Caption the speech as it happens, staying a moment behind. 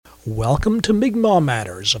Welcome to Mi'kmaq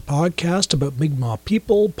Matters, a podcast about Mi'kmaq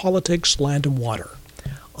people, politics, land, and water.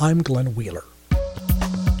 I'm Glenn Wheeler.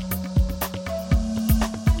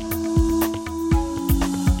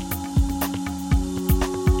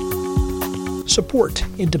 Support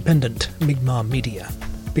independent Mi'kmaq media.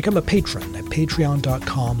 Become a patron at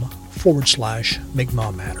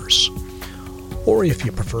patreon.com/Mi'kmaq Matters. Or if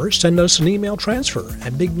you prefer, send us an email transfer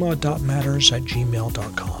at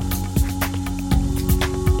mi'kmaq.matters@gmail.com.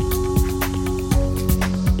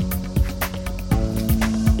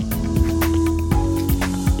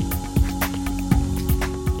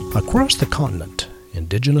 Across the continent,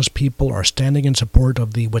 Indigenous people are standing in support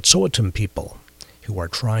of the Wet'suwet'en people, who are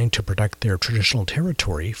trying to protect their traditional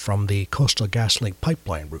territory from the Coastal GasLink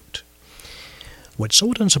pipeline route.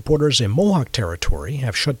 Wet'suwet'en supporters in Mohawk territory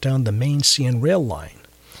have shut down the main CN rail line,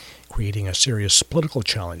 creating a serious political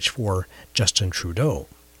challenge for Justin Trudeau.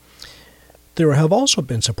 There have also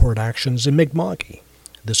been support actions in Mi'kma'ki.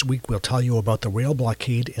 This week we'll tell you about the rail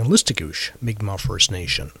blockade in Listuguj, Mi'kmaq First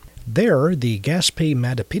Nation. There, the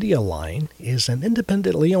Gaspé-Matapedia line is an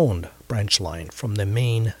independently owned branch line from the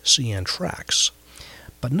main CN tracks.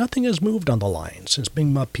 But nothing has moved on the line since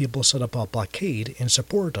Mi'kmaq people set up a blockade in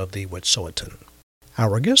support of the Wet'suwet'en.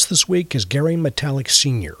 Our guest this week is Gary Metallic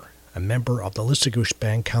Sr., a member of the Listuguj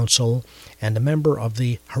Band Council and a member of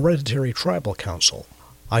the Hereditary Tribal Council.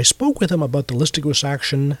 I spoke with him about the Listuguj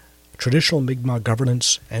action, traditional Mi'kmaq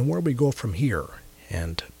governance, and where we go from here.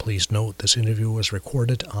 And please note this interview was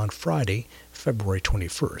recorded on Friday, February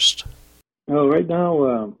 21st. Well, right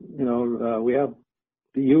now, we have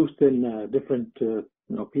the youth and different,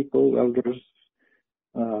 people, elders,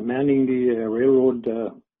 manning the railroad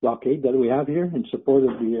blockade that we have here in support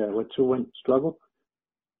of the Wet'suwet'en struggle.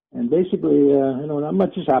 And basically, not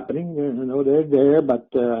much is happening. They're there, but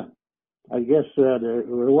I guess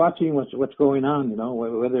we're watching what's going on.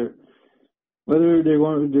 Whether they're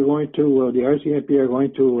going to the RCMP are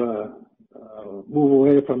going to move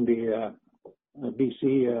away from the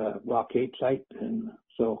BC blockade site, and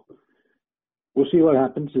so we'll see what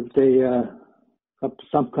happens. If they up to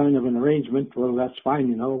some kind of an arrangement, well, that's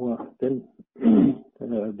fine. Then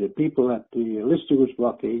the people at the Listuguj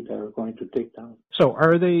blockade are going to take down. So,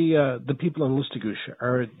 are they the people in Listuguj?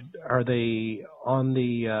 Are they on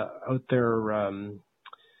the out there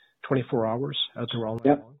 24 hours out there all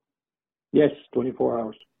night long? Yes, 24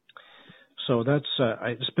 hours. So that's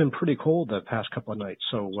it's been pretty cold the past couple of nights.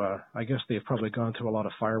 So I guess they've probably gone through a lot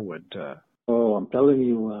of firewood. Oh, I'm telling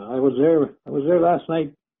you, I was there last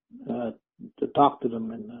night to talk to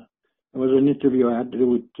them, and it was an interview I had to do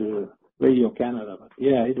with Radio Canada. But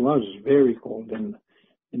yeah, it was very cold, and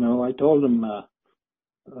I told them,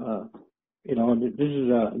 this is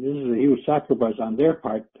a huge sacrifice on their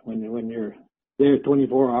part when you're there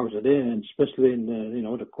 24 hours a day, and especially in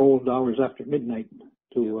the cold hours after midnight.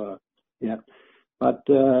 But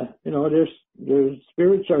their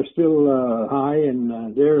spirits are still high,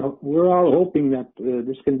 and we're all hoping that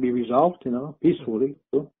this can be resolved, peacefully.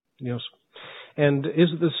 So. Yes, and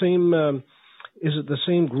is it the same? Is it the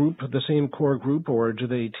same group, the same core group, or do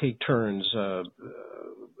they take turns?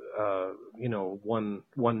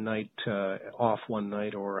 One night off, one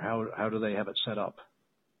night, or how do they have it set up?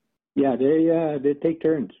 Yeah, they take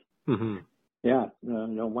turns. Mm-hmm. Yeah,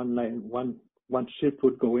 one night, one shift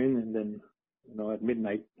would go in, and then at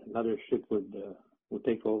midnight another shift would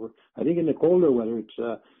take over. I think in the colder weather it's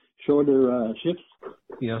shorter shifts.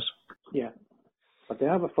 Yes. Yeah, but they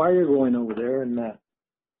have a fire going over there, and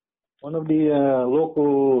one of the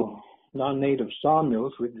local non-native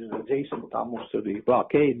sawmills, which is adjacent almost to the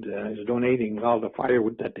blockade, is donating all the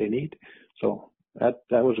firewood that they need. So that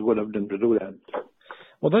was good of them to do that.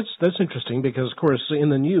 Well, that's interesting because, of course, in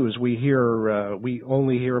the news we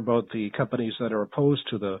only hear about the companies that are opposed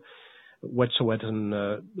to the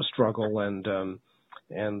Wet'suwet'en struggle and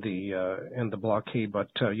the blockade.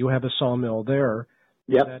 But you have a sawmill there.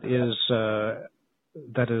 Yep.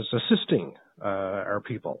 that is assisting our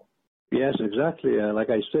people. Yes, exactly.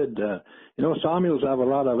 Like I said, sawmills have a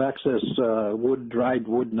lot of excess wood, dried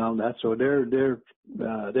wood, and all that. So they're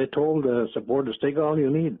told supporters, take all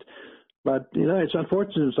you need. But, it's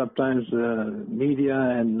unfortunate sometimes media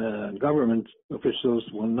and government officials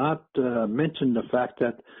will not mention the fact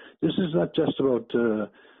that this is not just about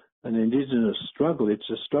an Indigenous struggle. It's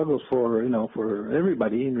a struggle for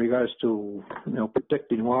everybody in regards to,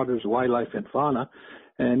 protecting waters, wildlife, and fauna.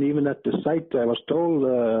 And even at the site, I was told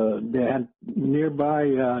they had nearby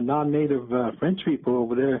non-native French people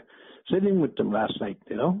over there sitting with them last night,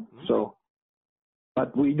 Mm-hmm. So.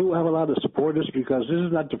 But we do have a lot of supporters because this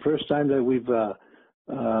is not the first time that we've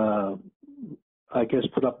I guess,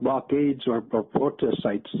 put up blockades or protest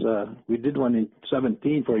sites. We did one in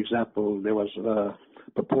 17, for example. There was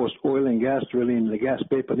proposed oil and gas drilling in the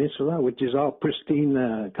Gaspé Peninsula, which is all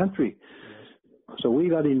pristine country. Yes. So we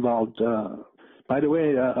got involved. By the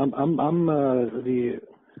way, I'm the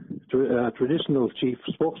traditional chief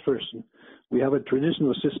spokesperson. We have a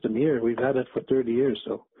traditional system here. We've had it for 30 years,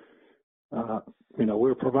 so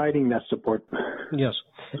we're providing that support. Yes,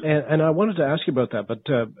 and I wanted to ask you about that, but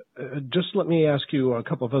just let me ask you a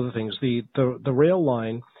couple of other things. The rail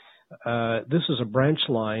line, this is a branch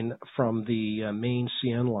line from the main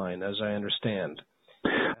CN line, as I understand.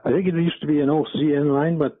 I think it used to be an old CN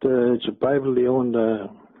line, but it's a privately owned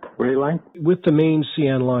rail line. With the main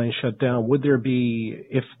CN line shut down, would there be,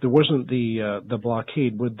 if there wasn't the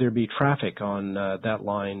blockade, would there be traffic on that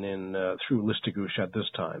line through Listigouche at this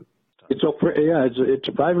time? It's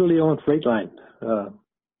a privately owned freight line.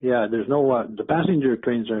 There's no the passenger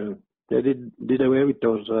trains they did away with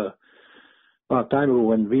those a long time ago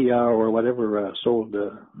when VR or whatever sold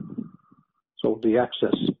the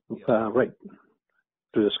access right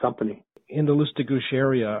to this company. In the Listigouche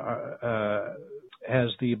area, has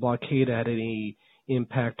the blockade had any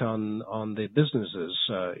impact on the businesses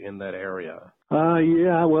in that area?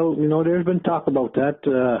 Well, there's been talk about that.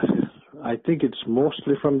 I think it's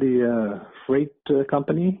mostly from the freight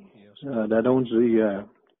company that owns the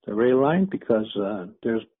rail line, because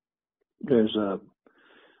there's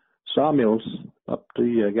sawmills up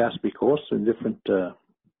the Gaspé coast and different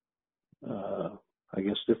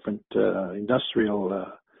industrial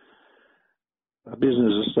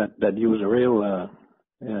businesses that use a rail,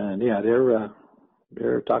 and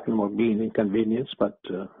they're talking about being inconvenienced, but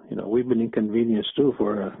we've been inconvenienced too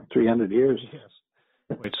for 300 years.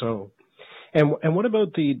 Yes. Wait, so. And what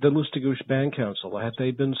about the Listigouche Band Council? Have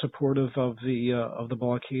they been supportive of the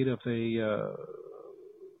blockade? Have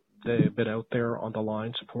they've been out there on the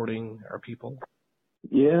line supporting our people?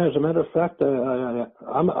 Yeah, as a matter of fact, I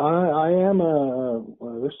am a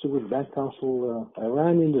Listigouche Band Council. I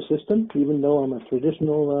ran in the system, even though I'm a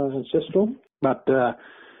traditional ancestral. But I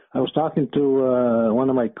was talking to one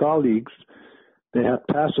of my colleagues. They had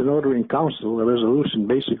passed an order in council, a resolution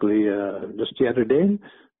basically just the other day.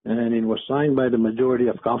 And it was signed by the majority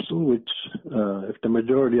of council, which, if the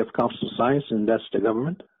majority of council signs, then that's the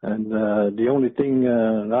government. And the only thing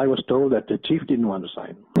I was told that the chief didn't want to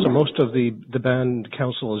sign. So most of the band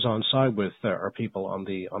council is on side with our people on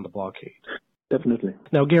the blockade. Definitely.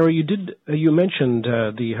 Now, Gary, you mentioned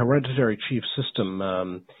the hereditary chief system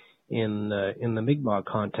in the Mi'kmaq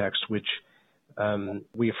context, which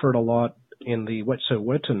we've heard a lot in the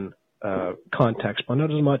Wet'suwet'en context, but not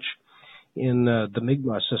as much in the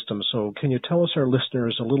Mi'kmaq system. So can you tell us, our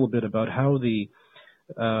listeners, a little bit about how the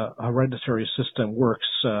hereditary system works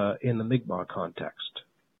in the Mi'kmaq context?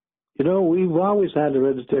 We've always had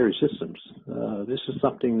hereditary systems. This is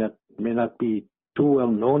something that may not be too well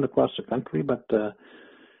known across the country, but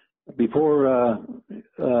before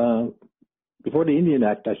the Indian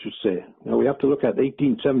Act, I should say, we have to look at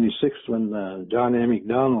 1876 when John A.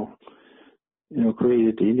 Macdonald,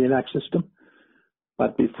 created the Indian Act system.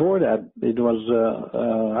 But before that, it was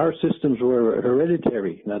our systems were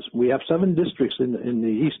hereditary. We have 7 districts in the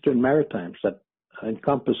Eastern Maritimes that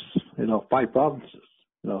encompass 5 provinces,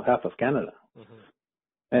 half of Canada. Mm-hmm.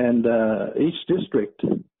 And each district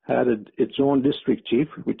had its own district chief,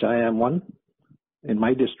 which I am one in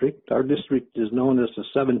my district. Our district is known as the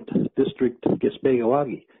 7th District,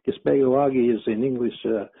 Gaspé-Gawagi. Gaspé-Gawagi is in English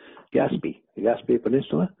Gaspé, the Gaspé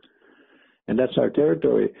Peninsula, and that's our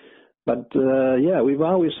territory. But, we've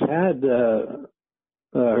always had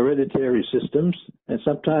hereditary systems, and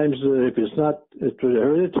sometimes if the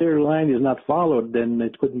hereditary line is not followed, then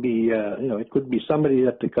it couldn't be, it could be somebody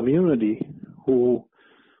at the community who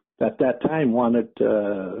at that time wanted,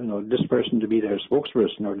 this person to be their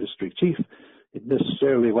spokesperson or district chief. It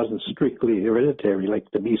necessarily wasn't strictly hereditary like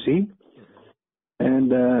the BC.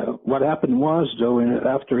 And what happened was, though,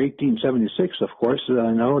 after 1876, of course,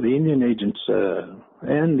 the Indian agents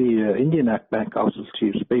and the Indian Act Band Council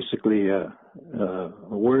chiefs basically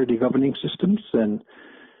were the governing systems, and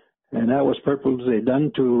that was purposely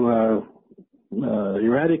done to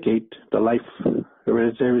eradicate the life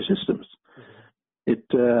hereditary systems. It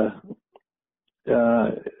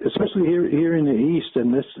especially here in the East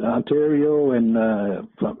and this Ontario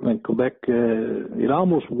and Quebec, it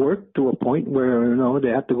almost worked to a point where they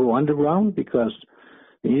had to go underground, because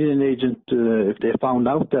the Indian agent, if they found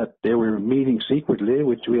out that they were meeting secretly,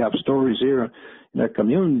 which we have stories here in our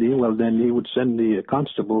community, well, then he would send the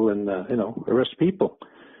constable and arrest people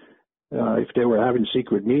if they were having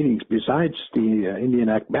secret meetings besides the Indian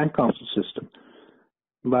Act Band Council system.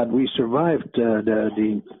 But we survived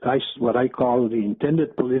what I call the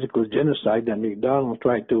intended political genocide that MacDonald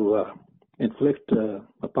tried to inflict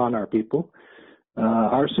upon our people.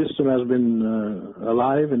 Our system has been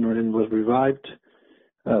alive and was revived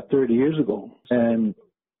 30 years ago, and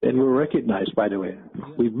we're recognized, by the way.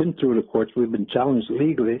 We've been through the courts. We've been challenged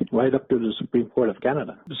legally right up to the Supreme Court of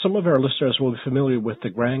Canada. Some of our listeners will be familiar with the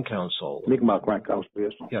Grand Council. Mi'kmaq Grand Council,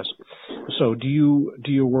 yes. Yes. So do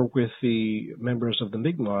you work with the members of the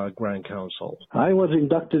Mi'kmaq Grand Council? I was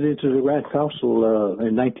inducted into the Grand Council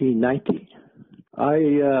in 1990.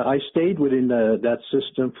 I stayed within that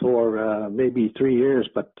system for maybe 3 years,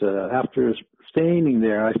 but after staying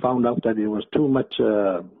there, I found out that it was too much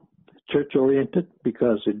church-oriented,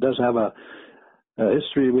 because it does have a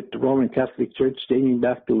history with the Roman Catholic Church dating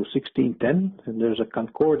back to 1610, and there's a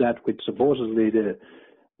concordat which supposedly the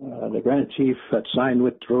Grand Chief had signed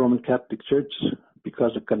with the Roman Catholic Church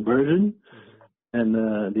because of conversion, and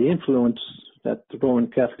the influence that the Roman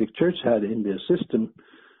Catholic Church had in the system,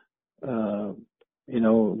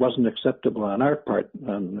 wasn't acceptable on our part,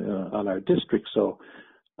 on our district. So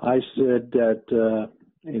I said that,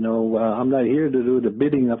 I'm not here to do the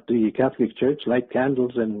bidding of the Catholic Church, light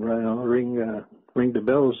candles and ring the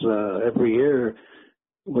bells every year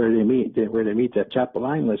where they meet at Chapel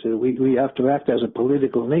Island. I said we have to act as a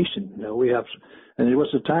political nation. And it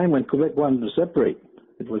was a time when Quebec wanted to separate.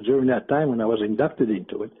 It was during that time when I was inducted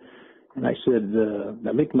into it, and I said the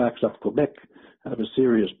Mi'kmaqs of Quebec have a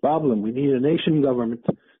serious problem. We need a nation government,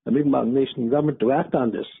 a Mi'kmaq nation government, to act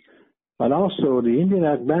on this. And also, the Indian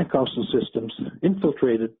Grand Council systems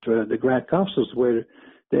infiltrated the Grand Councils, where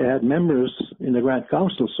they had members in the Grand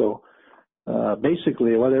Council. So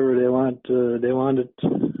basically, whatever they wanted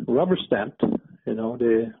rubber stamped.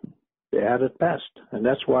 They had it passed, and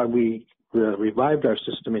that's why we revived our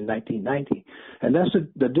system in 1990. And that's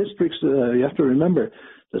the districts. You have to remember,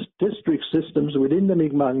 the district systems within the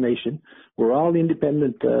Mi'kmaq Nation were all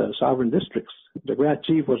independent sovereign districts. The Grand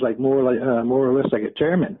Chief was like more or less like a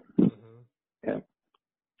chairman. Yeah.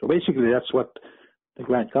 So basically, that's what the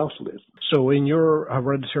Grand Council is. So in your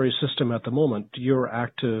hereditary system at the moment, you're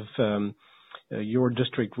active. Your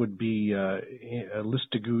district would be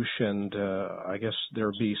Listigouche, and I guess there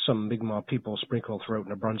would be some Mi'kmaq people sprinkled throughout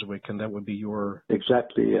New Brunswick, and that would be your...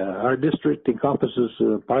 Exactly. Our district encompasses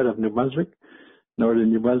part of New Brunswick,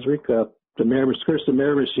 northern New Brunswick, the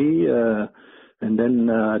Miramichi, and then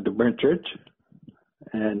the Burnt Church,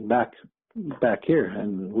 and back here.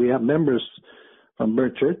 And we have members from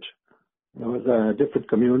Burnt Church, different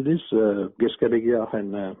communities, Giskadegya,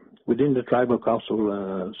 and within the tribal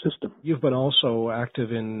council system. You've been also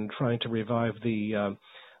active in trying to revive the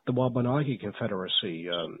Wabanaki Confederacy,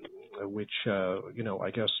 which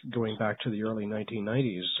I guess going back to the early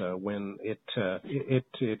 1990s when it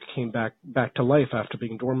came back to life after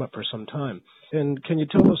being dormant for some time. And can you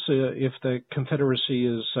tell us if the Confederacy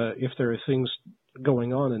is if there are things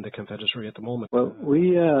going on in the Confederacy at the moment? Well,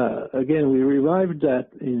 we revived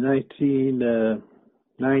that in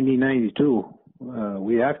 1992.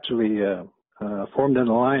 We actually formed an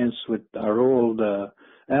alliance with our old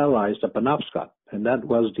allies, the Penobscot, and that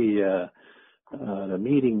was the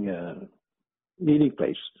meeting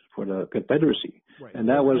place for the Confederacy. Right. And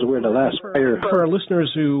that was where the last fire. For our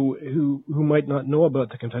listeners who might not know about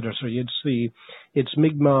the Confederacy, it's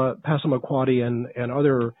Mi'kmaq, Passamaquoddy, and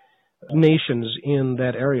other nations in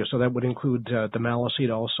that area. So that would include the Maliseet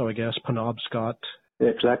also, I guess, Penobscot.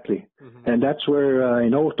 Exactly. Mm-hmm. And that's where,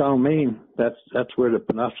 in Old Town, Maine, that's where the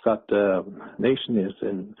Penobscot nation is.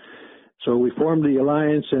 And so we formed the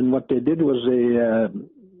alliance, and what they did was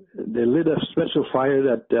they lit a special fire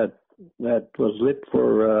that was lit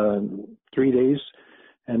for 3 days,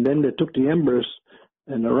 and then they took the embers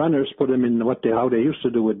and the runners, put them in how they used to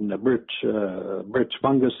do it, in a birch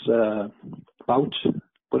fungus pouch,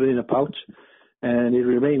 put it in a pouch, and it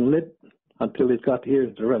remained lit until it got here.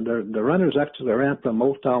 The runners actually ran from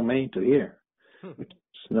Old Town, Maine to here,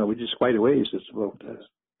 which is quite a ways. It's about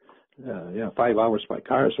 5 hours by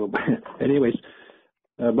car. So, anyways,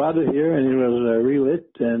 brought it here, and it was relit,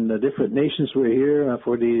 and the different nations were here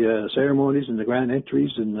for the ceremonies and the grand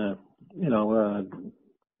entries, and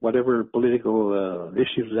whatever political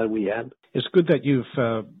issues that we had. It's good that you've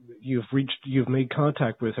made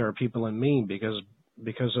contact with our people in Maine, because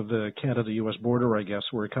of the Canada-U.S. border. I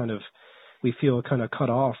guess we feel kind of cut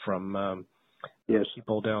off from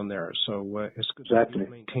people down there. So it's good that you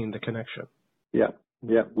maintain the connection. Yeah,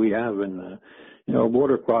 we have, and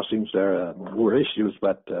border crossings were issues,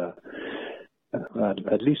 but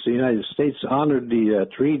at least the United States honored the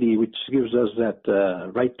treaty, which gives us that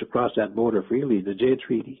right to cross that border freely, the Jay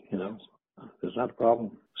Treaty. There's not a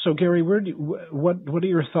problem. So, Gary, what are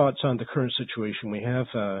your thoughts on the current situation? We have,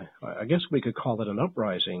 I guess we could call it an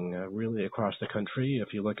uprising, really across the country.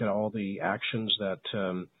 If you look at all the actions that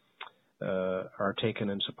are taken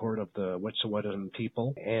in support of the Wet'suwet'en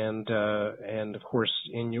people, and of course,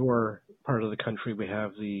 in your part of the country, we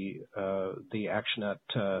have the action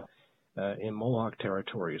in Mohawk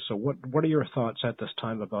territory. So, what are your thoughts at this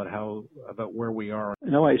time about where we are?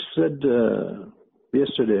 I said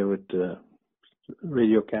yesterday with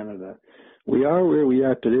Radio Canada, we are where we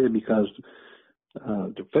are today because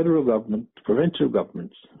the federal government, the provincial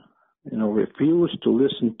governments, refuse to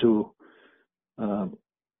listen to,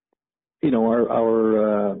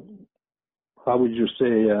 our how would you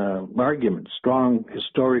say, arguments, strong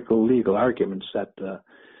historical legal arguments that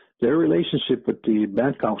their relationship with the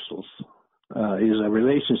band councils is a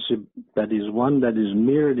relationship that is one that is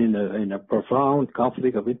mirrored in a profound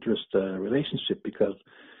conflict of interest relationship because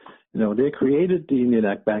they created the Indian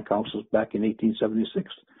Act Band Councils back in 1876.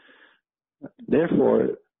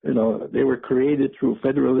 Therefore, they were created through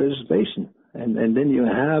federal legislation. And then you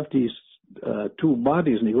have these two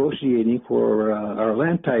bodies negotiating for our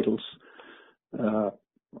land titles, still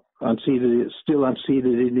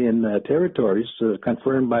unceded Indian territories,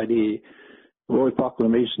 confirmed by the Royal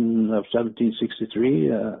Proclamation of 1763.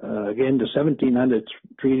 Again, the 1700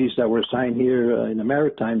 treaties that were signed here in the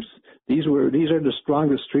Maritimes, these are the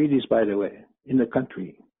strongest treaties, by the way, in the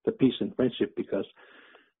country, the peace and friendship, because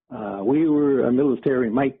we were a military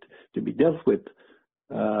might to be dealt with,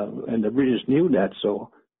 and the British knew that, so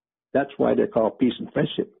that's why they're called peace and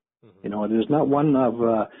friendship. Mm-hmm. There's not one of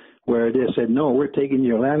where they said, no, we're taking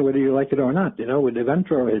your land whether you like it or not, with the gun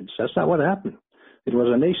to our heads. That's not what happened. It was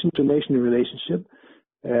a nation-to-nation relationship,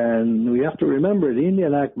 and we have to remember the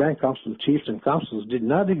Indian Act Band Council chiefs and councils did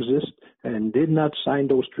not exist and did not sign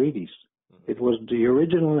those treaties. It was the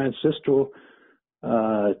original ancestral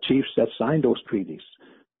chiefs that signed those treaties.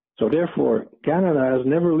 So therefore, Canada has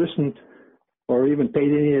never listened or even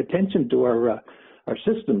paid any attention to our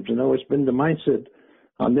systems. It's been the mindset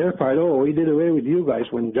on their part, we did away with you guys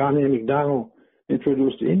when John A. Macdonald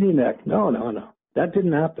introduced the Indian Act. No. That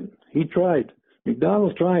didn't happen. He tried.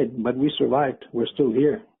 McDonald tried, but we survived. We're still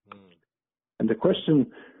here. And the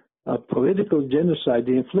question of political genocide,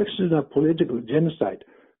 the infliction of political genocide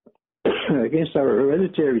against our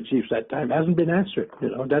hereditary chiefs that time hasn't been answered.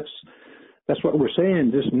 That's what we're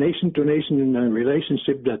saying. This nation-to-nation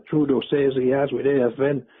relationship that Trudeau says he has with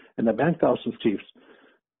AFN and the Band Council chiefs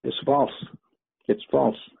is false. It's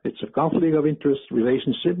false. It's a conflict of interest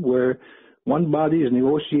relationship where one body is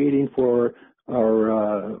negotiating for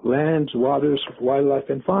our lands, waters, wildlife,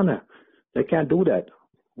 and fauna. They can't do that.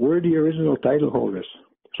 We're the original title holders.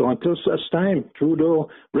 So until such time, Trudeau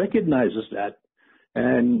recognizes that.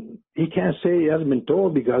 And he can't say he hasn't been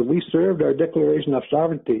told because we served our Declaration of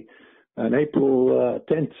Sovereignty on April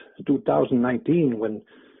 10th, 2019,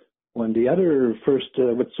 when the other first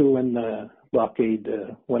Wet'suwet'en blockade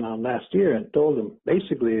went on last year, and told them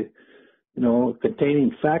basically,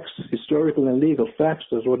 containing facts, historical and legal facts,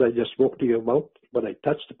 is what I just spoke to you about, what I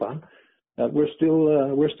touched upon. We're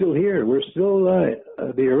still here. We're still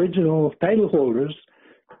the original title holders,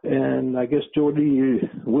 and I guess Jody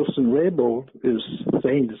Wilson-Raybould is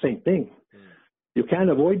saying the same thing. You can't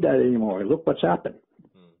avoid that anymore. Look what's happened.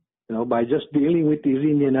 By just dealing with these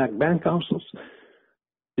Indian Act Band Councils.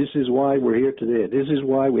 This is why we're here today. This is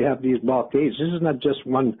why we have these blockades. This is not just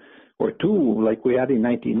one or two like we had in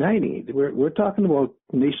 1990. We're talking about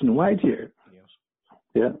nationwide here. Yes.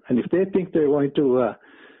 Yeah, and if they think they're going to,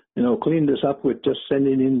 clean this up with just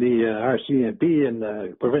sending in the RCMP and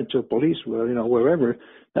the provincial police, wherever,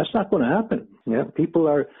 that's not going to happen. Yeah, people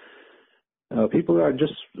are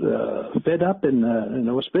just fed up, and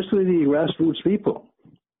especially the grassroots people,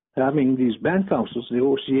 having these band councils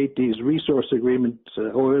negotiate these resource agreements,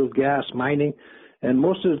 oil, gas, mining, and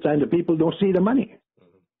most of the time the people don't see the money.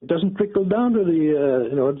 It doesn't trickle down to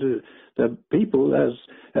the people,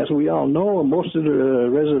 as we all know. Most of the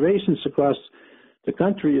reservations across the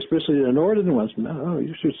country, especially the northern ones,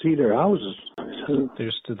 you should see their houses.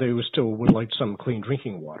 They still would like some clean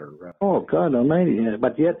drinking water. Right? Oh, God almighty.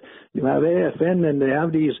 But yet you have AFN, and they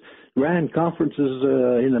have these grand conferences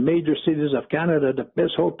in the major cities of Canada, the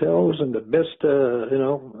best hotels and the best,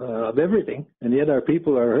 of everything. And yet our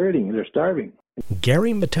people are hurting. They're starving.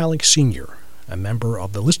 Gary Metallic Sr., a member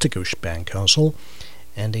of the Listuguj Band Council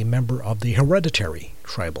and a member of the Hereditary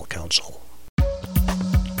Tribal Council.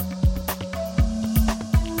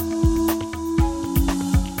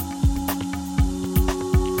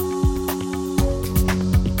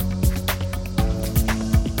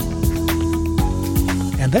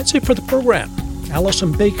 And that's it for the program.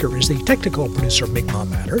 Allison Baker is the technical producer of Mi'kmaq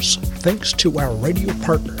Matters. Thanks to our radio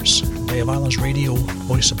partners, Bay of Islands Radio,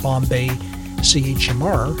 Voice of Bombay,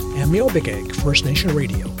 CHMR, and Meobigang First Nation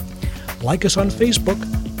Radio. Like us on Facebook,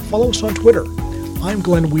 follow us on Twitter. I'm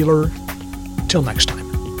Glenn Wheeler. Till next time.